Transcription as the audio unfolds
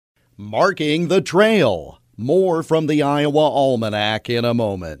Marking the trail. More from the Iowa Almanac in a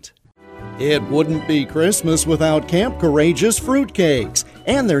moment. It wouldn't be Christmas without Camp Courageous fruitcakes,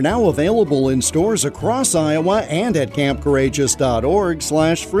 and they're now available in stores across Iowa and at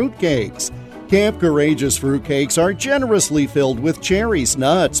campcourageous.org/fruitcakes. Camp Courageous fruitcakes are generously filled with cherries,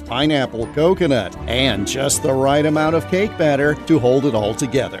 nuts, pineapple, coconut, and just the right amount of cake batter to hold it all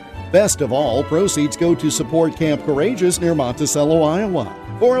together. Best of all, proceeds go to support Camp Courageous near Monticello, Iowa.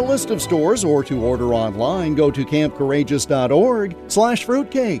 For a list of stores or to order online, go to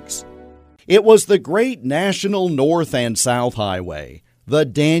campcourageous.org/fruitcakes. It was the great National North and South Highway, the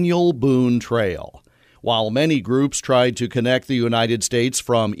Daniel Boone Trail. While many groups tried to connect the United States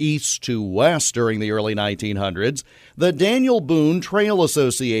from east to west during the early 1900s, the Daniel Boone Trail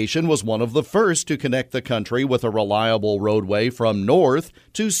Association was one of the first to connect the country with a reliable roadway from north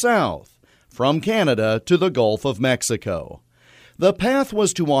to south, from Canada to the Gulf of Mexico. The path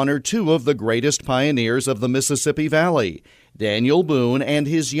was to honor two of the greatest pioneers of the Mississippi Valley, Daniel Boone and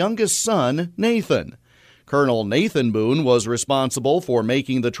his youngest son, Nathan. Colonel Nathan Boone was responsible for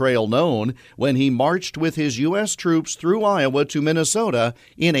making the trail known when he marched with his U.S. troops through Iowa to Minnesota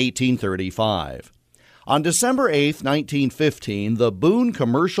in 1835. On December 8, 1915, the Boone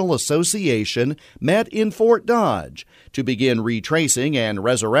Commercial Association met in Fort Dodge to begin retracing and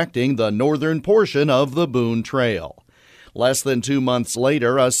resurrecting the northern portion of the Boone Trail. Less than 2 months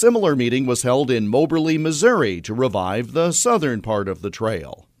later, a similar meeting was held in Moberly, Missouri, to revive the southern part of the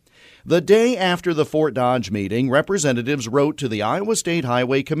trail. The day after the Fort Dodge meeting, representatives wrote to the Iowa State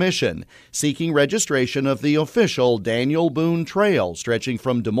Highway Commission seeking registration of the official Daniel Boone Trail stretching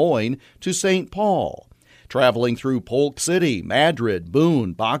from Des Moines to St. Paul, traveling through Polk City, Madrid,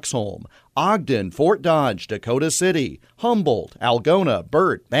 Boone, Boxholm, Ogden, Fort Dodge, Dakota City, Humboldt, Algona,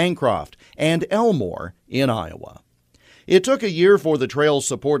 Burt, Bancroft, and Elmore in Iowa. It took a year for the trail's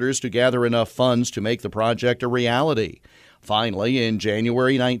supporters to gather enough funds to make the project a reality. Finally, in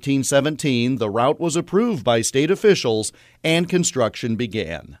January 1917, the route was approved by state officials and construction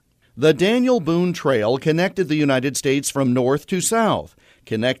began. The Daniel Boone Trail connected the United States from north to south,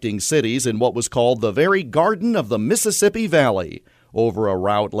 connecting cities in what was called the very Garden of the Mississippi Valley, over a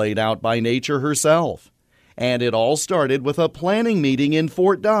route laid out by nature herself. And it all started with a planning meeting in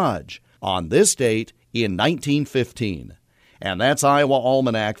Fort Dodge on this date in 1915. And that's Iowa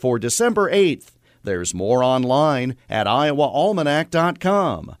Almanac for December 8th. There's more online at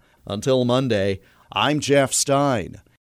iowaalmanac.com. Until Monday, I'm Jeff Stein.